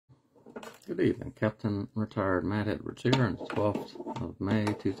Good evening, Captain Retired Matt Edwards here on the 12th of May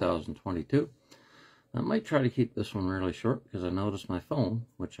 2022. I might try to keep this one really short because I noticed my phone,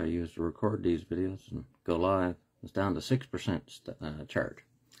 which I use to record these videos and go live, is down to 6% charge.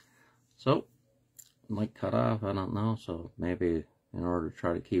 So, it might cut off, I don't know, so maybe in order to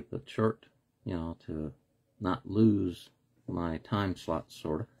try to keep it short, you know, to not lose my time slots,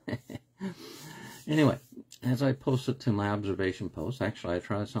 sort of. Anyway, as I posted to my observation post, actually I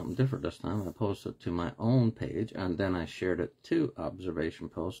tried something different this time. I posted to my own page and then I shared it to observation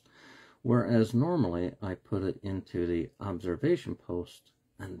post, whereas normally I put it into the observation post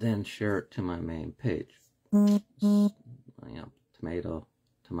and then share it to my main page. Yeah, tomato.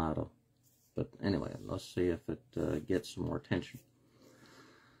 But anyway, let's see if it gets some more attention.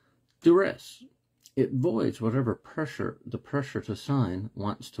 Duress. It voids whatever pressure the pressure to sign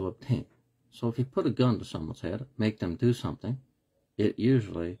wants to obtain. So if you put a gun to someone's head, make them do something, it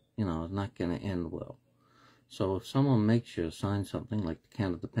usually, you know, is not going to end well. So if someone makes you sign something like the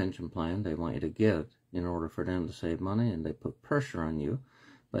Canada Pension Plan, they want you to get it in order for them to save money, and they put pressure on you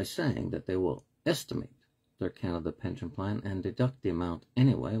by saying that they will estimate their Canada Pension Plan and deduct the amount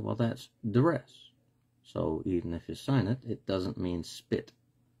anyway, well, that's duress. So even if you sign it, it doesn't mean spit.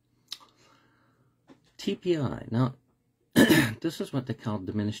 TPI. Now, this is what they call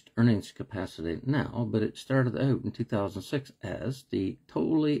diminished earnings capacity now, but it started out in 2006 as the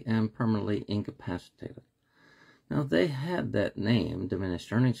totally and permanently incapacitated. Now, they had that name,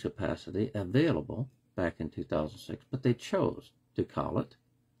 diminished earnings capacity, available back in 2006, but they chose to call it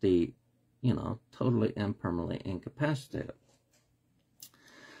the, you know, totally and permanently incapacitated.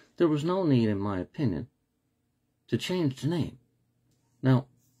 There was no need, in my opinion, to change the name. Now,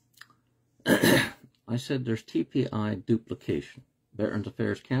 I said there's TPI duplication. Veterans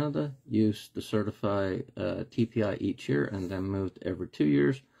Affairs Canada used to certify TPI each year and then moved every 2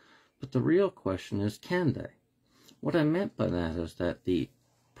 years. But the real question is, can they? What I meant by that is that the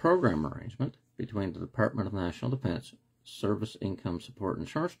program arrangement between the Department of National Defence, Service Income Support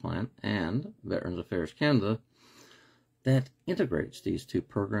Insurance Plan, and Veterans Affairs Canada, that integrates these two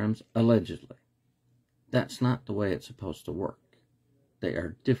programs allegedly. That's not the way it's supposed to work. They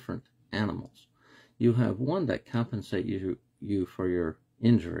are different animals. You have one that compensates you for your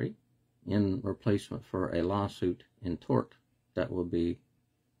injury in replacement for a lawsuit in tort. That will be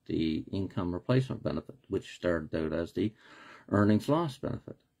the income replacement benefit, which started out as the earnings loss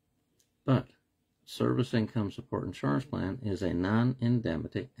benefit. But Service Income Support Insurance Plan is a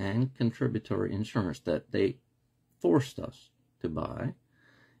non-indemnity and contributory insurance that they forced us to buy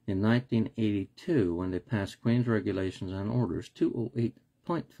in 1982 when they passed Queen's Regulations and Orders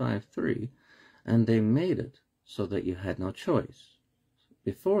 208.53, and they made it so that you had no choice.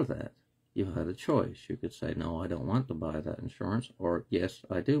 Before that, you had a choice. You could say, no, I don't want to buy that insurance, or yes,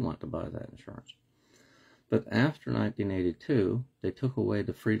 I do want to buy that insurance. But after 1982, they took away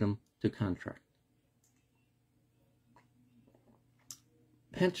the freedom to contract.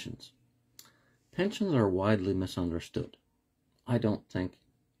 Pensions. Pensions are widely misunderstood. I don't think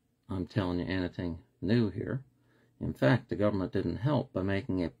I'm telling you anything new here. In fact, the government didn't help by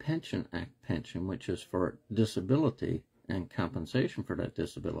making a Pension Act pension, which is for disability and compensation for that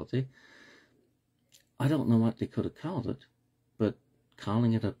disability. I don't know what they could have called it, but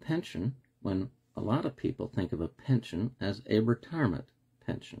calling it a pension when a lot of people think of a pension as a retirement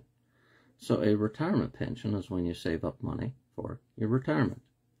pension. So a retirement pension is when you save up money for your retirement.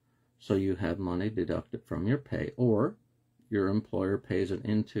 So you have money deducted from your pay, or your employer pays it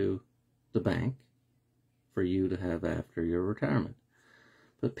into the bank for you to have after your retirement.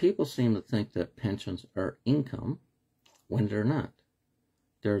 But people seem to think that pensions are income when they're not.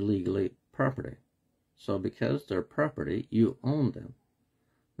 They're legally property. So because they're property, you own them.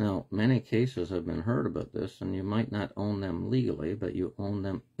 Now, many cases have been heard about this, and you might not own them legally, but you own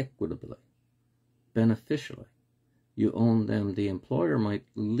them equitably, beneficially. You own them, the employer might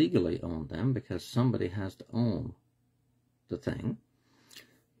legally own them because somebody has to own the thing,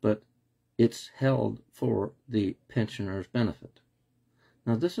 but it's held for the pensioner's benefit.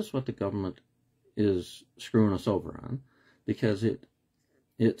 Now, this is what the government is screwing us over on, because it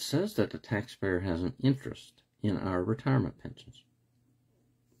says that the taxpayer has an interest in our retirement pensions.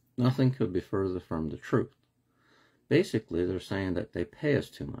 Nothing could be further from the truth. Basically, they're saying that they pay us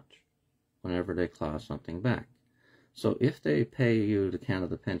too much whenever they claw something back. So if they pay you the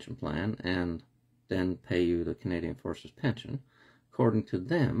Canada Pension Plan and then pay you the Canadian Forces pension, according to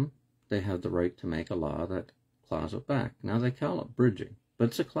them, they have the right to make a law that claws it back. Now, they call it bridging, but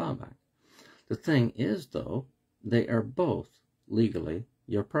it's a clawback. The thing is, though, they are both legally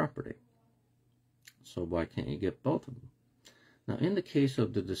your property. So why can't you get both of them? Now, in the case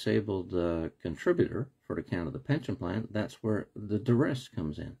of the disabled contributor for the Canada Pension Plan, that's where the duress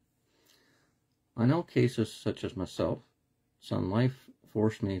comes in. I know cases such as myself. Sun Life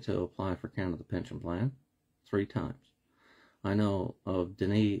forced me to apply for Canada Pension Plan 3 times. I know of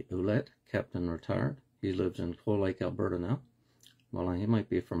Denis Ouellette, Captain Retired. He lives in Coal Lake, Alberta now. Well, he might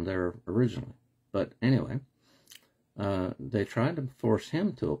be from there originally. But anyway, they tried to force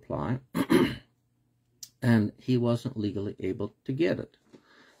him to apply, and he wasn't legally able to get it.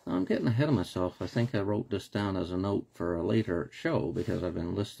 Now, I'm getting ahead of myself. I think I wrote this down as a note for a later show because I've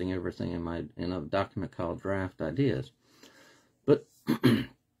been listing everything in a document called Draft Ideas. But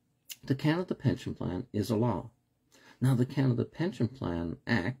the Canada Pension Plan is a law. Now, the Canada Pension Plan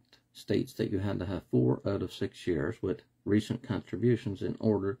Act states that you had to have 4 out of 6 years with recent contributions in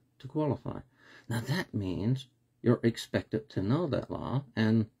order to qualify. Now, that means you're expected to know that law,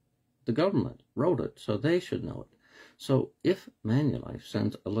 and the government wrote it, so they should know it. So if Manulife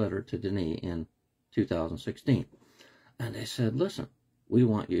sends a letter to Denis in 2016, and they said, listen, we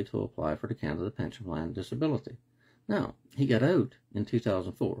want you to apply for the Canada Pension Plan Disability. Now, he got out in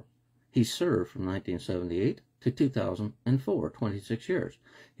 2004. He served from 1978 to 2004, 26 years.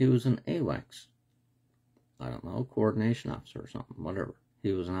 He was an AWACS, I don't know, coordination officer or something, whatever.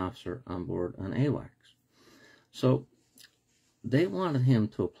 He was an officer on board an AWACS. So they wanted him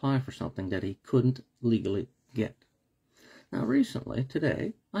to apply for something that he couldn't legally get. Now, recently,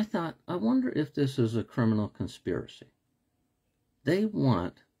 today, I thought, I wonder if this is a criminal conspiracy. They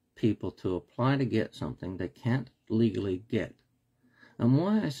want people to apply to get something they can't legally get. And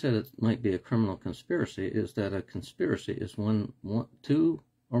why I said it might be a criminal conspiracy is that a conspiracy is when 2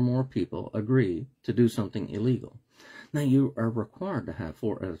 or more people agree to do something illegal. Now, you are required to have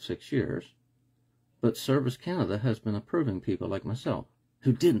 4 out of 6 years, but Service Canada has been approving people like myself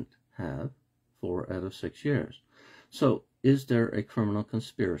who didn't have 4 out of 6 years. So, is there a criminal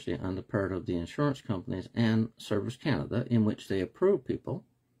conspiracy on the part of the insurance companies and Service Canada in which they approve people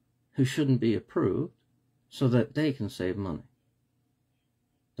who shouldn't be approved so that they can save money?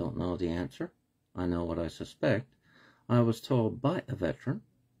 Don't know the answer. I know what I suspect. I was told by a veteran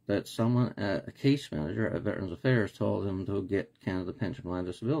that someone, a case manager at Veterans Affairs, told him to get Canada Pension Plan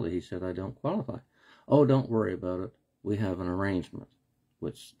Disability. He said, I don't qualify. Oh, don't worry about it. We have an arrangement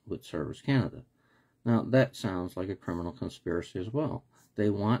with Service Canada. Now, that sounds like a criminal conspiracy as well.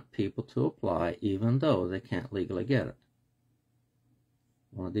 They want people to apply even though they can't legally get it.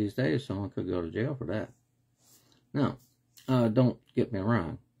 One of these days, someone could go to jail for that. Now, don't get me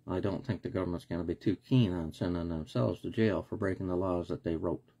wrong. I don't think the government's going to be too keen on sending themselves to jail for breaking the laws that they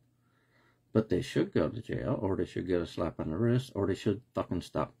wrote. But they should go to jail, or they should get a slap on the wrist, or they should fucking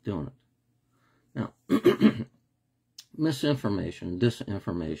stop doing it. Now, misinformation,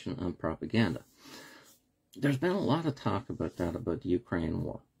 disinformation, and propaganda. There's been a lot of talk about that, about the Ukraine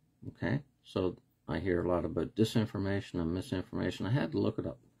war, okay? So I hear a lot about disinformation and misinformation. I had to look it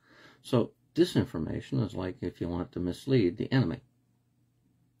up. So disinformation is like if you want to mislead the enemy,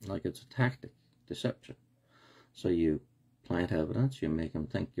 like it's a tactic, deception. So you plant evidence, you make them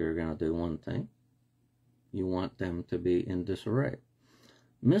think you're going to do one thing. You want them to be in disarray.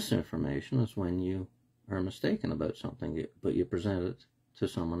 Misinformation is when you are mistaken about something, but you present it to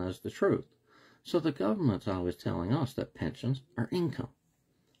someone as the truth. So the government's always telling us that pensions are income.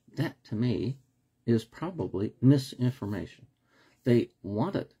 That, to me, is probably misinformation. They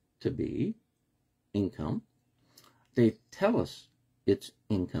want it to be income. They tell us it's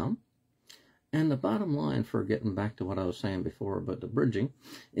income. And the bottom line, for getting back to what I was saying before about the bridging,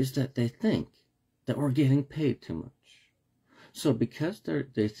 is that they think that we're getting paid too much. So because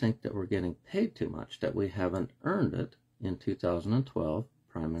they think that we're getting paid too much, that we haven't earned it, in 2012,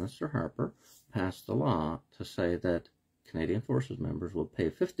 Prime Minister Harper passed the law to say that Canadian Forces members will pay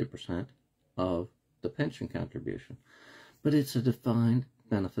 50% of the pension contribution. But it's a defined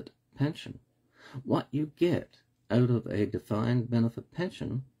benefit pension. What you get out of a defined benefit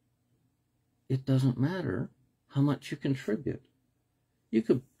pension, it doesn't matter how much you contribute. You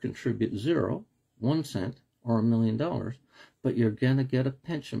could contribute 0, 1 cent, or $1 million, but you're going to get a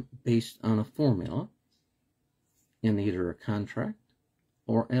pension based on a formula in either a contract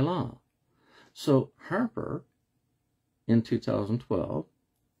or a law. So Harper, in 2012,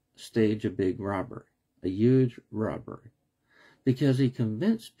 staged a big robbery, a huge robbery, because he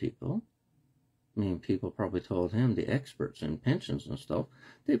convinced people, I mean, people probably told him, the experts in pensions and stuff,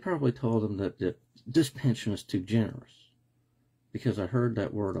 they probably told him that this pension is too generous, because I heard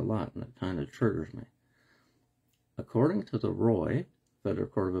that word a lot and it kind of triggers me. According to the Roy, Federal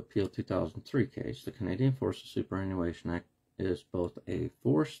Court of Appeal 2003 case, the Canadian Forces Superannuation Act is both a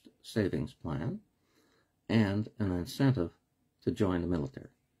forced savings plan and an incentive to join the military.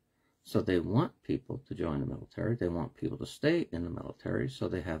 So they want people to join the military. They want people to stay in the military, so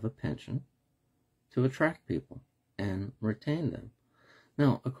they have a pension to attract people and retain them.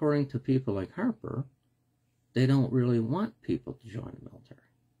 Now, according to people like Harper, they don't really want people to join the military.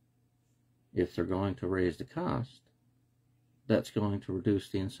 If they're going to raise the cost, that's going to reduce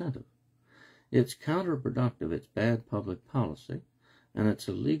the incentive. It's counterproductive, it's bad public policy, and it's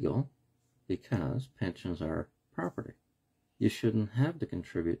illegal because pensions are property. You shouldn't have to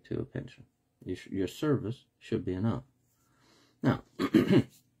contribute to a pension. Your service should be enough. Now,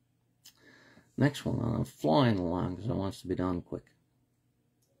 next one, I'm flying along because I want to be done quick.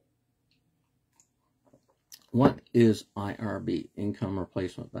 What is IRB, income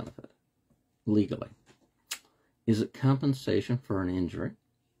replacement benefit, legally? Is it compensation for an injury?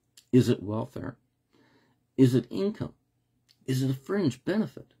 Is it welfare? Is it income? Is it a fringe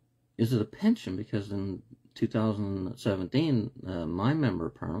benefit? Is it a pension? Because in 2017, my member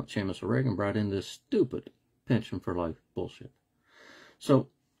of Parliament, Seamus O'Regan, brought in this stupid pension for life bullshit. So,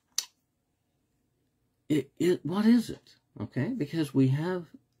 what is it? Okay? Because we have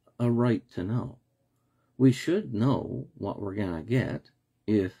a right to know. We should know what we're going to get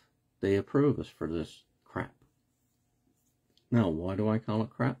if they approve us for this crap. Now, why do I call it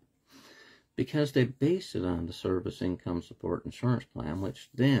crap? Because they based it on the Service Income Support Insurance Plan, which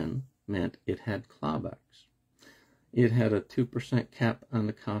then meant it had clawbacks. It had a 2% cap on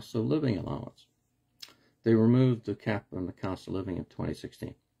the cost of living allowance. They removed the cap on the cost of living in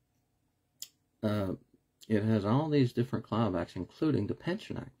 2016. It has all these different clawbacks, including the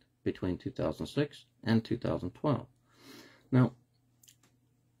Pension Act between 2006 and 2012. Now,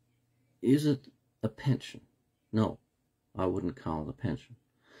 is it a pension? No, I wouldn't call it a pension.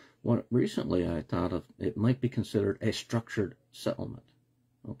 What recently I thought of, it might be considered a structured settlement.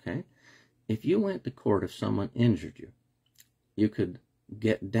 Okay? If you went to court, if someone injured you, you could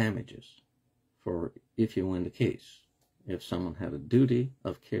get damages for if you win the case. If someone had a duty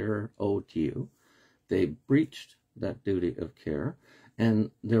of care owed to you, they breached that duty of care,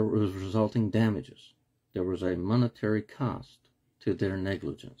 and there was resulting damages. There was a monetary cost to their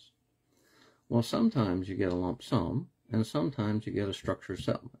negligence. Well, sometimes you get a lump sum, and sometimes you get a structured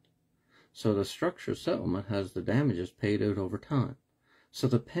settlement. So the structured settlement has the damages paid out over time. So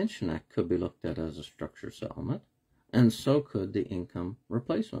the Pension Act could be looked at as a structured settlement, and so could the income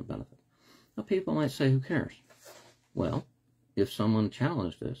replacement benefit. Now, people might say, who cares? Well, if someone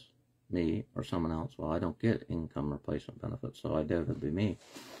challenged this, me or someone else, well, I don't get income replacement benefit, so I doubt it'd be me.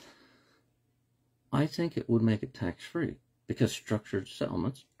 I think it would make it tax-free, because structured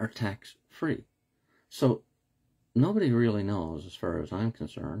settlements are tax-free. So nobody really knows, as far as I'm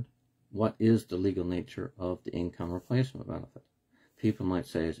concerned, what is the legal nature of the income replacement benefit. People might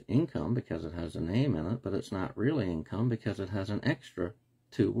say it's income because it has a name in it, but it's not really income because it has an extra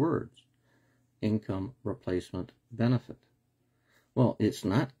 2 words, income replacement benefit. Well, it's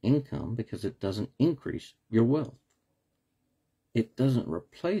not income because it doesn't increase your wealth. It doesn't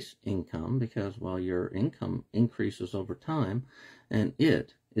replace income because, well, your income increases over time, and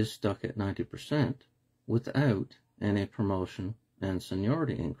it is stuck at 90% without any promotion and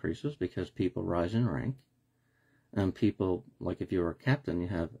seniority increases because people rise in rank. And people, like if you're a captain, you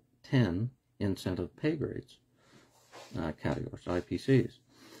have 10 incentive pay grades categories, IPCs.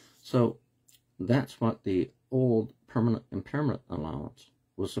 So that's what the old permanent impairment allowance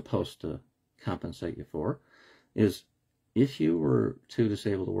was supposed to compensate you for, is if you were too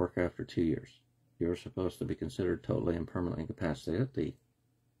disabled to work after 2 years, you were supposed to be considered totally and permanently incapacitated, the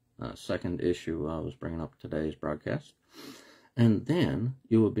second issue I was bringing up today's broadcast. And then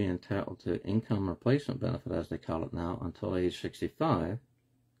you would be entitled to income replacement benefit, as they call it now, until age 65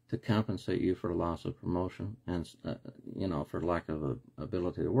 to compensate you for the loss of promotion and, for lack of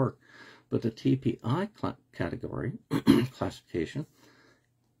ability to work. But the TPI category, classification,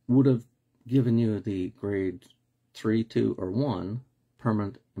 would have given you the grade 3, 2, or 1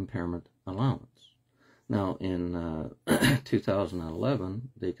 permanent impairment allowance. Now, in 2011,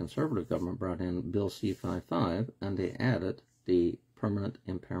 the Conservative government brought in Bill C-55, and they added the Permanent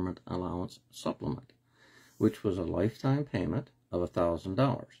Impairment Allowance Supplement, which was a lifetime payment of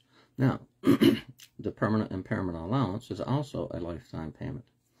 $1,000. Now, the Permanent Impairment Allowance is also a lifetime payment.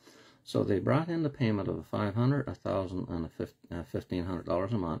 So they brought in the payment of $500, $1,000, and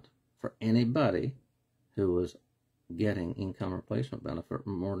 $1,500 a month for anybody who was getting income replacement benefit for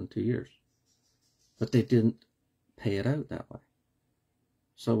more than 2 years. But they didn't pay it out that way.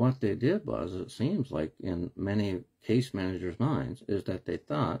 So what they did was, it seems like in many case managers' minds, is that they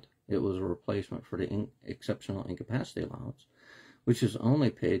thought it was a replacement for the exceptional incapacity allowance, which is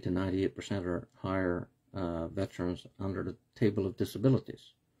only paid to 98% or higher veterans under the table of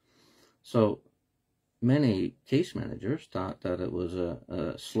disabilities. So many case managers thought that it was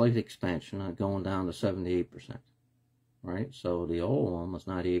a slight expansion going down to 78%, right? So the old one was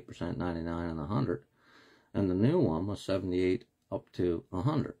 98%, 99, and 100, and the new one was 78 up to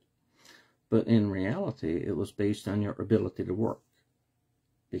 100. But in reality, it was based on your ability to work,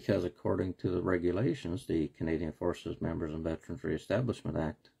 because according to the regulations, the Canadian Forces Members and Veterans Reestablishment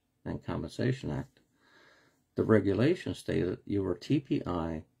Act and Compensation Act, the regulations stated you were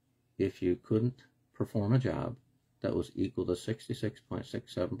TPI if you couldn't perform a job that was equal to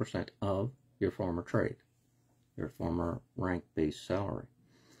 66.67% of your former trade, your former rank-based salary.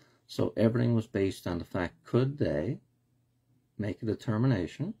 So everything was based on the fact, could they make a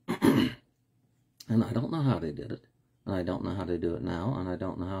determination? And I don't know how they did it, and I don't know how they do it now, and I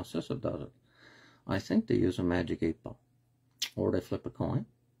don't know how CISIP does it. I think they use a magic 8-ball, or they flip a coin,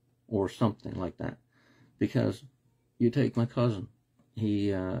 or something like that. Because you take my cousin, he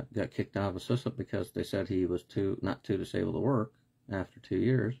got kicked out of CISIP because they said he was not too disabled to work after 2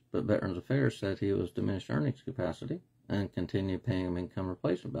 years, but Veterans Affairs said he was diminished earnings capacity and continued paying him income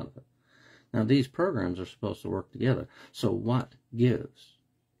replacement benefit. Now, these programs are supposed to work together. So what gives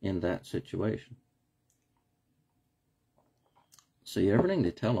in that situation? See, everything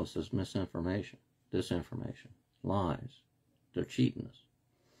they tell us is misinformation, disinformation, lies. They're cheating us.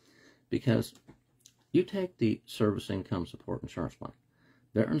 Because you take the Service Income Support Insurance Plan.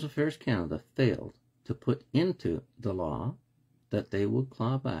 Veterans Affairs Canada failed to put into the law that they would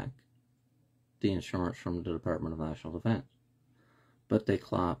claw back the insurance from the Department of National Defense. But they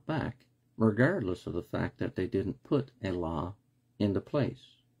claw it back regardless of the fact that they didn't put a law into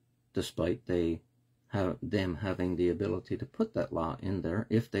place, despite them having the ability to put that law in there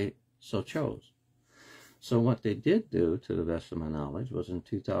if they so chose. So what they did do, to the best of my knowledge, was in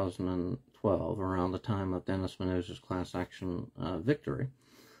 2012, around the time of Dennis Mnuchin's class action victory,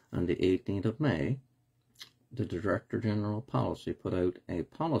 on the 18th of May, the Director General of Policy put out a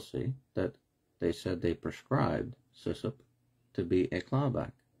policy that they said they prescribed CISIP to be a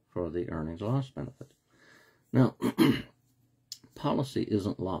clawback for the earnings loss benefit. Now, policy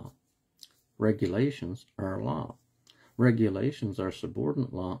isn't law. Regulations are law. Regulations are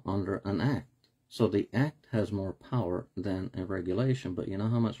subordinate law under an act. So the act has more power than a regulation, but you know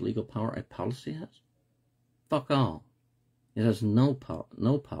how much legal power a policy has? Fuck all. It has no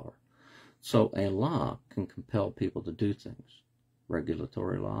power. So a law can compel people to do things.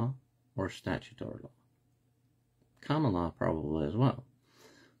 Regulatory law or statutory law. Common law probably as well.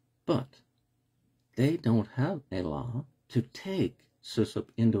 But they don't have a law to take CISIP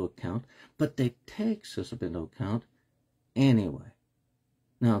into account, but they take CISIP into account anyway.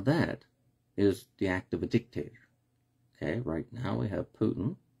 Now that is the act of a dictator. Okay, right now we have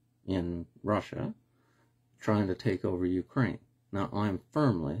Putin in Russia trying to take over Ukraine. Now I'm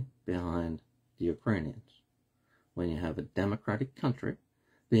firmly behind the Ukrainians. When you have a democratic country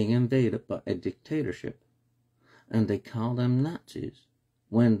being invaded by a dictatorship, and they call them Nazis,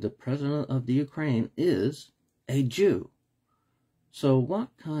 when the president of the Ukraine is a Jew. So what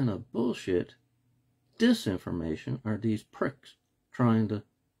kind of bullshit disinformation are these pricks trying to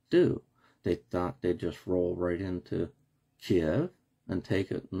do? They thought they'd just roll right into Kiev and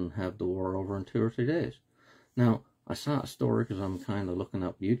take it and have the war over in 2 or 3 days. Now, I saw a story because I'm kind of looking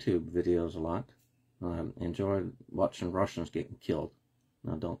up YouTube videos a lot. I enjoyed watching Russians getting killed.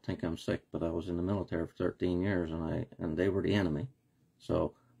 Now, don't think I'm sick, but I was in the military for 13 years and they were the enemy.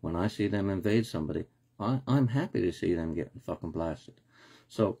 So when I see them invade somebody, I'm happy to see them getting fucking blasted.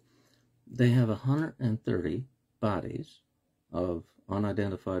 So they have 130 bodies of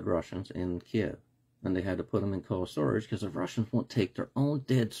unidentified Russians in Kiev, and they had to put them in cold storage because the Russians won't take their own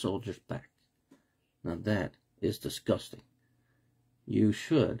dead soldiers back. Now that is disgusting. You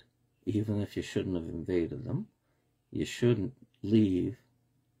should, even if you shouldn't have invaded them, you shouldn't leave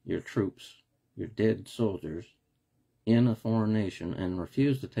your troops, your dead soldiers, in a foreign nation and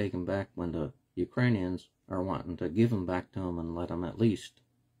refuse to take them back when the Ukrainians are wanting to give them back to them and let them at least,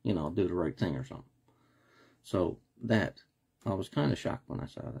 do the right thing or something. So that, I was kind of shocked when I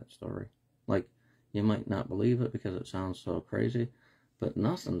saw that story. Like, you might not believe it because it sounds so crazy, but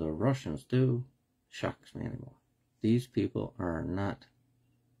nothing the Russians do shocks me anymore. These people are not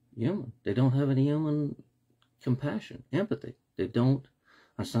human. They don't have any human compassion, empathy. They don't.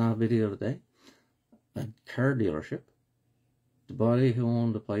 I saw a video today, a car dealership. The buddy who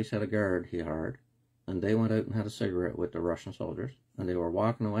owned the place had a guard he hired, and they went out and had a cigarette with the Russian soldiers, and they were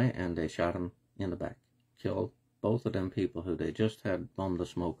walking away, and they shot him in the back. Killed both of them people who they just had bummed the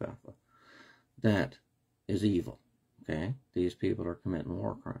smoke off of. That is evil, okay? These people are committing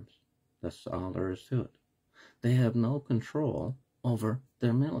war crimes. That's all there is to it. They have no control over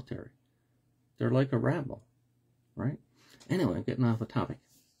their military. They're like a rabble, right? Anyway, getting off the topic.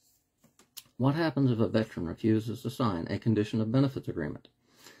 What happens if a veteran refuses to sign a condition of benefits agreement?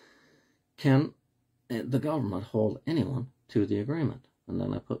 Can the government hold anyone to the agreement? And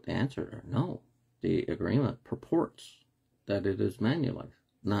then I put the answer there. No. The agreement purports that it is Manulife,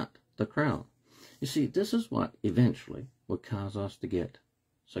 not the Crown. You see, this is what eventually would cause us to get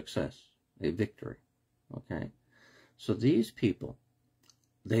success, a victory, okay? So these people,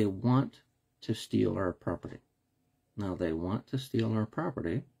 they want to steal our property. Now, they want to steal our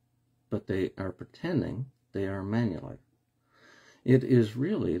property, but they are pretending they are Manulife. It is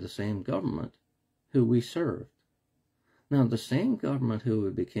really the same government who we served. Now, the same government who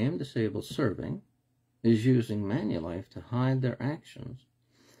we became disabled serving is using Manulife to hide their actions,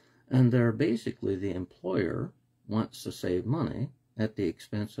 and they're basically, the employer wants to save money at the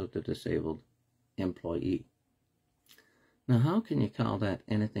expense of the disabled employee. Now, how can you call that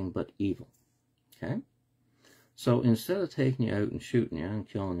anything but evil? Okay? So instead of taking you out and shooting you and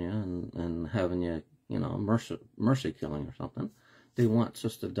killing you and having you, mercy killing or something, they want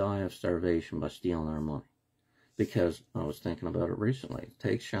us to die of starvation by stealing our money. Because I was thinking about it recently.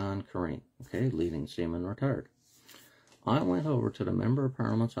 Take Sean Kareem, okay, leading seaman retired. I went over to the Member of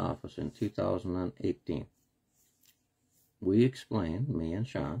Parliament's office in 2018. We explained, me and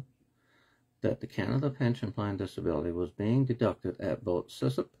Sean, that the Canada Pension Plan Disability was being deducted at both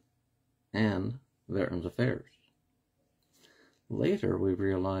CISIP and Veterans Affairs. Later, we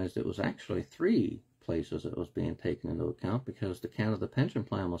realized it was actually 3 places it was being taken into account, because the Canada Pension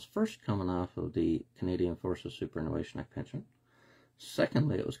Plan was first coming off of the Canadian Forces Superannuation Act pension.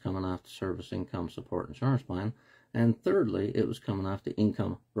 Secondly, it was coming off the Service Income Support Insurance Plan. And thirdly, it was coming off the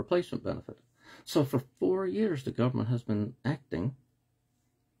Income Replacement Benefit. So for 4 years, the government has been acting,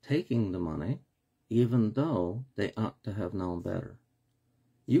 taking the money, even though they ought to have known better.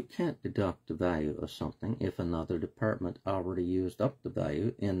 You can't deduct the value of something if another department already used up the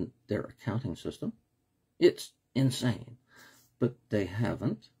value in their accounting system. It's insane. But they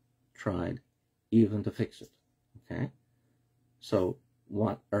haven't tried even to fix it. Okay? So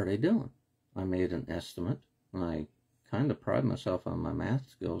what are they doing? I made an estimate, and I kind of pride myself on my math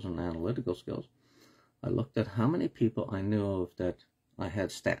skills and analytical skills. I looked at how many people I knew of that I had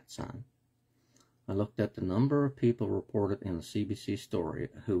stats on. I looked at the number of people reported in the CBC story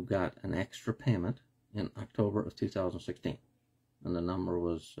who got an extra payment in October of 2016. And the number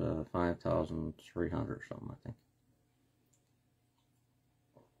was 5,300 or something, I think.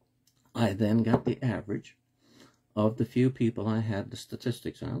 I then got the average of the few people I had the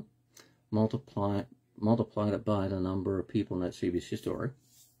statistics on, multiplied it by the number of people in that CBC story,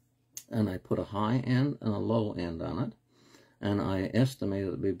 and I put a high end and a low end on it, and I estimated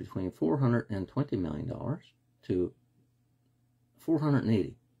it to be between $420 million to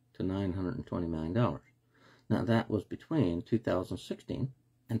 $480 to $920 million. Now, that was between 2016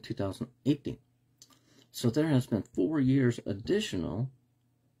 and 2018. So there has been 4 years additional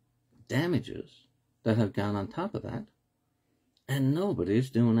damages that have gone on top of that, and nobody's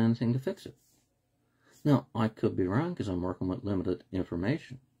doing anything to fix it. Now, I could be wrong because I'm working with limited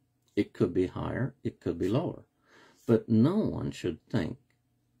information. It could be higher, it could be lower. But no one should think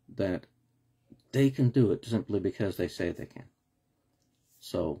that they can do it simply because they say they can.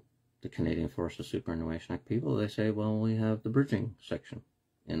 So, the Canadian Forces Superannuation Act people, they say, well, we have the bridging section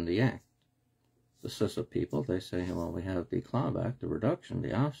in the Act. The CISIP people, they say, well, we have the clawback, the reduction,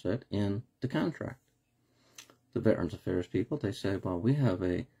 the offset in the contract. The Veterans Affairs people, they say, well, we have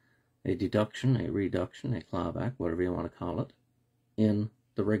a deduction, a reduction, a clawback, whatever you want to call it, in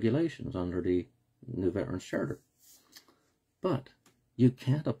the regulations under the new Veterans Charter. But you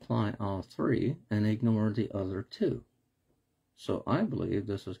can't apply all 3 and ignore the other 2. So I believe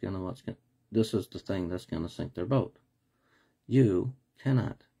this is the thing that's going to sink their boat. You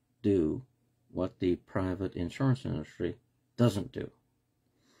cannot do what the private insurance industry doesn't do.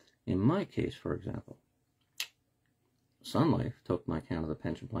 In my case, for example, Sun Life took my Canada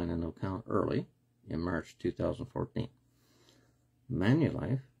Pension Plan into account early in March 2014.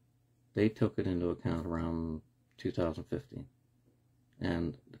 Manulife, they took it into account around 2015.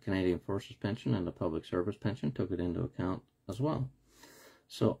 And the Canadian Forces Pension and the Public Service Pension took it into account as well.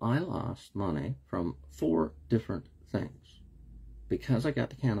 So I lost money from 4 different things. Because I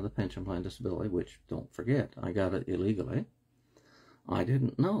got the Canada Pension Plan Disability, which, don't forget, I got it illegally, I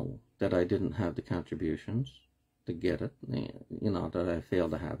didn't know that I didn't have the contributions to get it, that I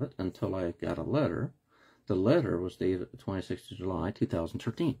failed to have it, until I got a letter. The letter was dated the 26th of July,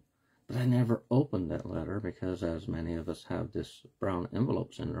 2013. But I never opened that letter because, as many of us have this brown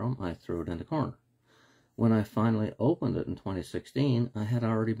envelope syndrome, I threw it in the corner. when I finally opened it in 2016, I had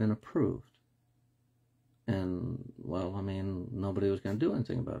already been approved. And, well, I mean, nobody was going to do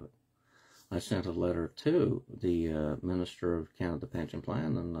anything about it. I sent a letter to the Minister of Canada Pension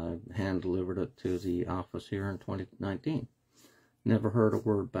Plan, and I hand-delivered it to the office here in 2019. Never heard a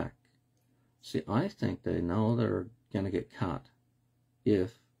word back. See, I think they know they're going to get caught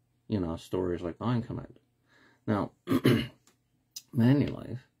if, you know, stories like mine come out. Now,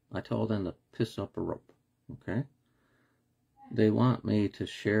 Manulife, I told them to piss up a rope, okay? They want me to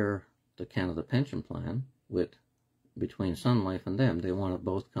share the Canada Pension Plan between Sun Life and them. They wanted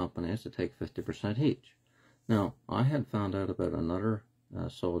both companies to take 50% each. Now, I had found out about another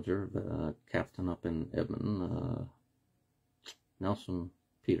soldier, captain up in Edmonton, Nelson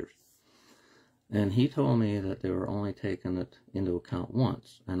Peters. And he told me that they were only taking it into account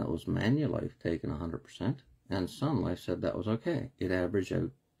once, and it was Manulife taking 100%, and Sun Life said that was okay. It averaged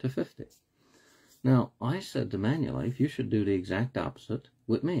out to 50. Now, I said to Manulife, you should do the exact opposite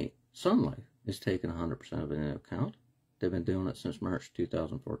with me. Sun Life is taking 100% of it into account. They've been doing it since March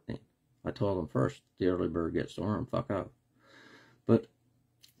 2014. I told them first, the early bird gets the worm, fuck off. But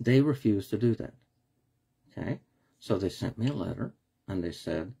they refused to do that. Okay? So they sent me a letter, and they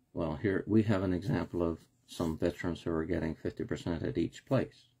said, well, here we have an example of some veterans who are getting 50% at each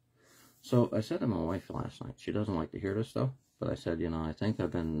place. So I said to my wife last night, she doesn't like to hear this stuff, but I said, you know, I think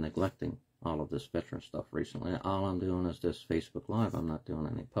I've been neglecting all of this veteran stuff recently. All I'm doing is this Facebook Live. I'm not doing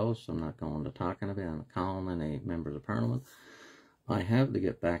any posts. I'm not going to talk anybody. I'm not calling any members of Parliament. I have to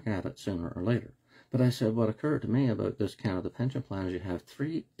get back at it sooner or later. But I said what occurred to me about this Canada Pension Plan is you have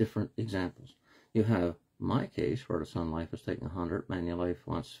three different examples. You have my case where the Sun Life is taking 100, Manulife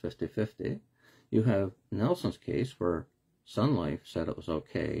wants 50-50. You have Nelson's case where Sun Life said it was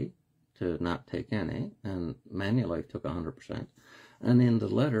okay to not take any, and Manulife took 100%. And in the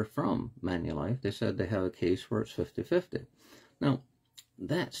letter from Manulife, they said they have a case where it's 50-50. Now,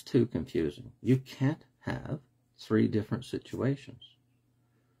 that's too confusing. You can't have three different situations.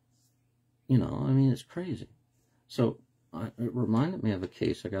 You know, I mean, it's crazy. So, it reminded me of a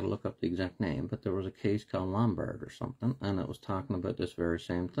case, I got to look up the exact name, but there was a case called Lombard or something, and it was talking about this very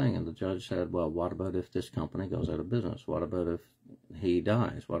same thing. And the judge said, well, what about if this company goes out of business? What about if he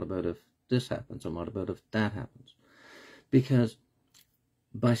dies? What about if this happens? And what about if that happens? Because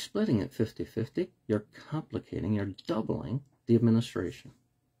by splitting it 50-50, you're complicating, you're doubling the administration,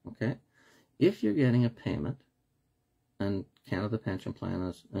 okay? If you're getting a payment, and Canada Pension Plan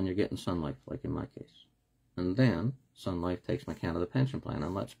is, and you're getting Sun Life, like in my case, and then Sun Life takes my Canada Pension Plan,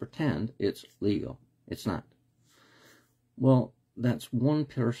 and let's pretend it's legal. It's not. Well, that's one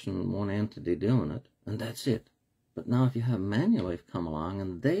person, one entity doing it, and that's it. But now if you have Manulife come along,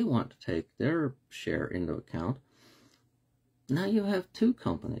 and they want to take their share into account, now you have two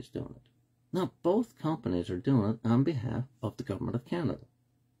companies doing it. Now, both companies are doing it on behalf of the Government of Canada.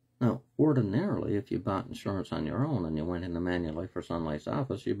 Now, ordinarily, if you bought insurance on your own and you went into Manulife or Sun Life's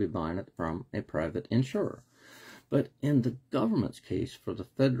office, you'd be buying it from a private insurer. But in the government's case, for the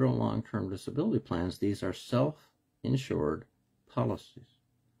federal long-term disability plans, these are self-insured policies.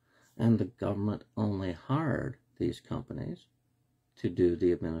 And the government only hired these companies to do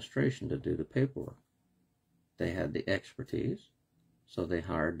the administration, to do the paperwork. They had the expertise, so they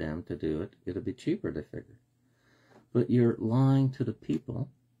hired them to do it. It'll be cheaper, they figured. But you're lying to the people.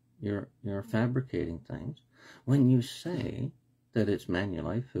 You're fabricating things. When you say that it's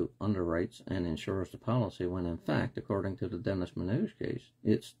Manulife who underwrites and insures the policy, when in fact, according to the Dennis Manouche case,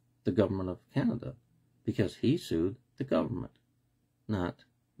 it's the Government of Canada, because he sued the government, not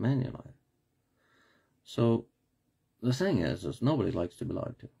Manulife. So the thing is nobody likes to be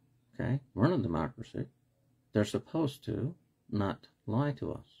lied to, okay? We're in a democracy. They're supposed to not lie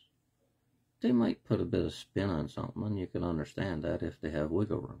to us. They might put a bit of spin on something, and you can understand that if they have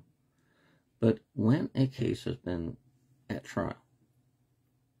wiggle room. But when a case has been at trial,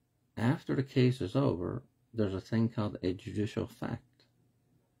 after the case is over, there's a thing called a judicial fact.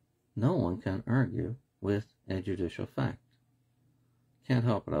 No one can argue with a judicial fact. Can't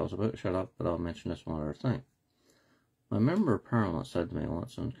help it. I was about to shut up, but I'll mention this one other thing. My member of Parliament said to me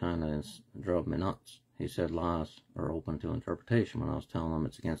once, and kind of drove me nuts. He said laws are open to interpretation, when I was telling him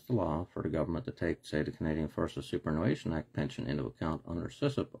it's against the law for the government to take, say, the Canadian Forces Superannuation Act pension into account under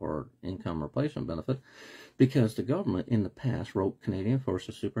SISIP or income replacement benefit, because the government in the past wrote Canadian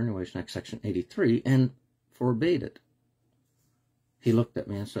Forces Superannuation Act Section 83 and forbade it. He looked at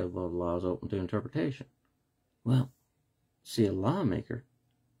me and said, well, the law is open to interpretation. Well, see, a lawmaker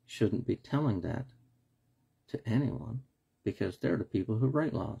shouldn't be telling that to anyone, because they're the people who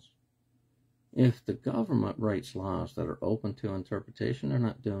write laws. If the government writes laws that are open to interpretation, they're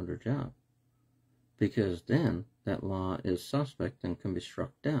not doing their job. because then that law is suspect and can be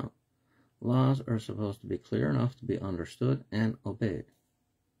struck down. Laws are supposed to be clear enough to be understood and obeyed.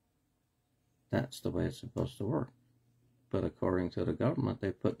 That's the way it's supposed to work. But according to the government,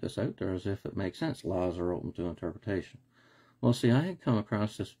 they put this out there as if it makes sense. Laws are open to interpretation. Well, see, I had come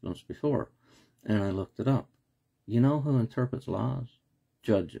across this once before, and I looked it up. You know who interprets laws?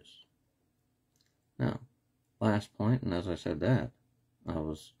 Judges. Now, last point, and as I said that, I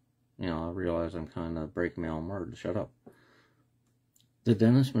realized I'm kind of breaking my own word to shut up. The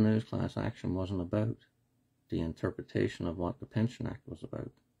Dennis Manoos class action wasn't about the interpretation of what the Pension Act was about.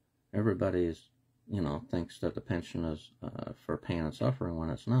 Everybody thinks that the pension is for pain and suffering when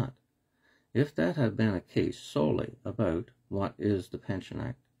it's not. If that had been a case solely about what is the Pension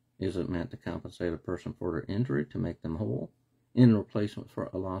Act, is it meant to compensate a person for their injury to make them whole in replacement for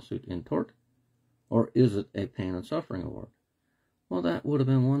a lawsuit in tort? Or is it a pain and suffering award? Well, that would have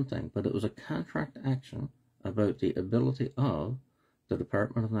been one thing, but it was a contract action about the ability of the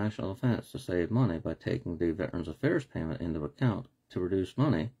Department of National Defense to save money by taking the Veterans Affairs payment into account to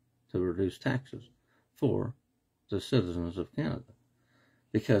reduce taxes for the citizens of Canada.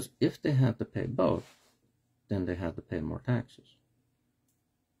 Because if they had to pay both, then they had to pay more taxes.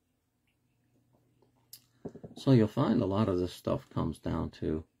 So you'll find a lot of this stuff comes down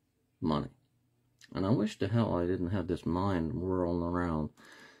to money. And I wish to hell I didn't have this mind whirling around,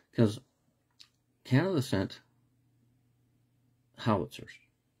 because Canada sent howitzers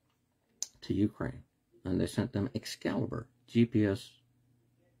to Ukraine, and they sent them Excalibur GPS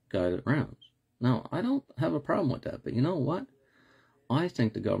guided rounds. Now, I don't have a problem with that, but you know what? I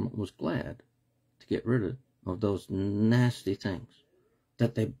think the government was glad to get rid of those nasty things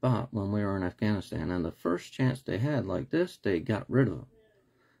that they bought when we were in Afghanistan, and the first chance they had like this, they got rid of them.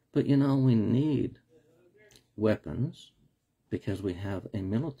 But we need weapons because we have a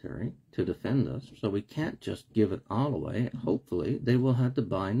military to defend us, so we can't just give it all away. Hopefully, they will have to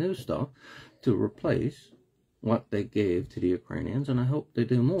buy new stuff to replace what they gave to the Ukrainians, and I hope they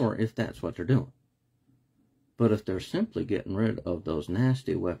do more if that's what they're doing. But if they're simply getting rid of those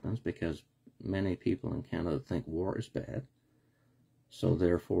nasty weapons, because many people in Canada think war is bad, so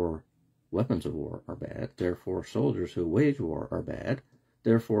therefore weapons of war are bad, therefore soldiers who wage war are bad,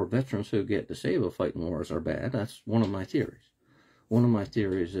 therefore veterans who get disabled fighting wars are bad. That's one of my theories. One of my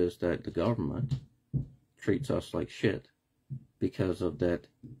theories is that the government treats us like shit because of that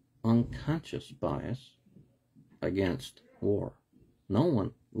unconscious bias against war. No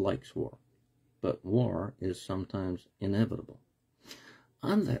one likes war, but war is sometimes inevitable.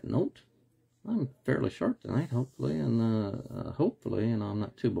 On that note, I'm fairly short tonight, hopefully, and I'm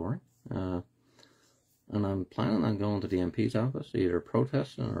not too boring. And I'm planning on going to the MP's office, either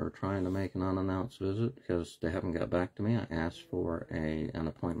protesting or trying to make an unannounced visit, because they haven't got back to me. I asked for an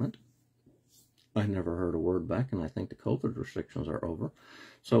appointment. I never heard a word back, and I think the COVID restrictions are over.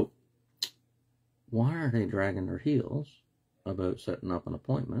 So why are they dragging their heels about setting up an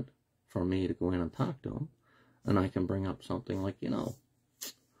appointment for me to go in and talk to them? And I can bring up something like,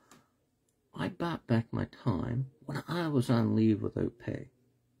 I bought back my time when I was on leave without pay.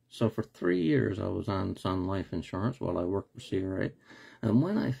 So for 3 years, I was on Sun Life insurance while I worked for CRA. And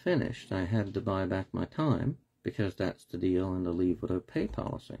when I finished, I had to buy back my time because that's the deal in the leave without pay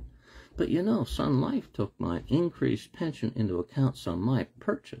policy. But Sun Life took my increased pension into account, so my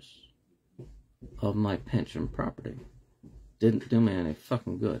purchase of my pension property didn't do me any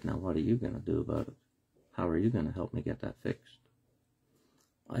fucking good. Now, what are you going to do about it? How are you going to help me get that fixed?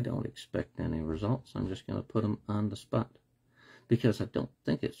 I don't expect any results. I'm just going to put them on the spot. Because I don't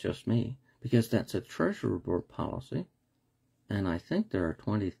think it's just me, because that's a Treasury Board policy, and I think there are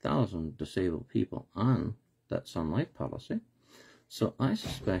 20,000 disabled people on that Sun Life policy. So I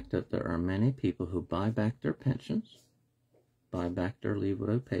suspect that there are many people who buy back their pensions, buy back their leave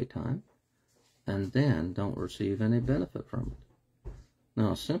without pay time, and then don't receive any benefit from it.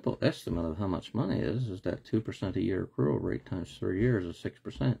 Now, a simple estimate of how much money is that 2% a year accrual rate times 3 years is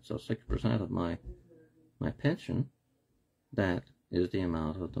 6%. So 6% of my pension, that is the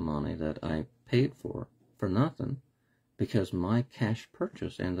amount of the money that I paid for nothing, because my cash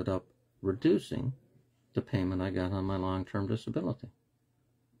purchase ended up reducing the payment I got on my long-term disability.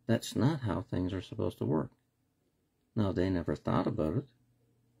 That's not how things are supposed to work. Now, they never thought about it.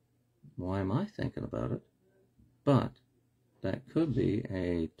 Why am I thinking about it? But that could be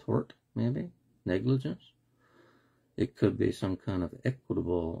a tort, maybe, negligence. It could be some kind of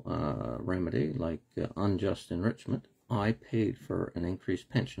equitable remedy, like unjust enrichment. I paid for an increased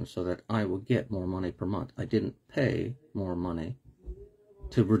pension so that I would get more money per month. I didn't pay more money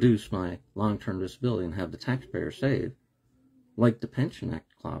to reduce my long-term disability and have the taxpayer save, like the Pension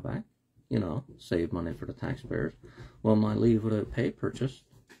Act clawback. save money for the taxpayers. Well, my leave without pay purchase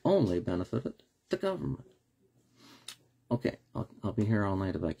only benefited the government. Okay, I'll be here all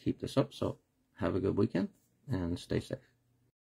night if I keep this up, so have a good weekend and stay safe.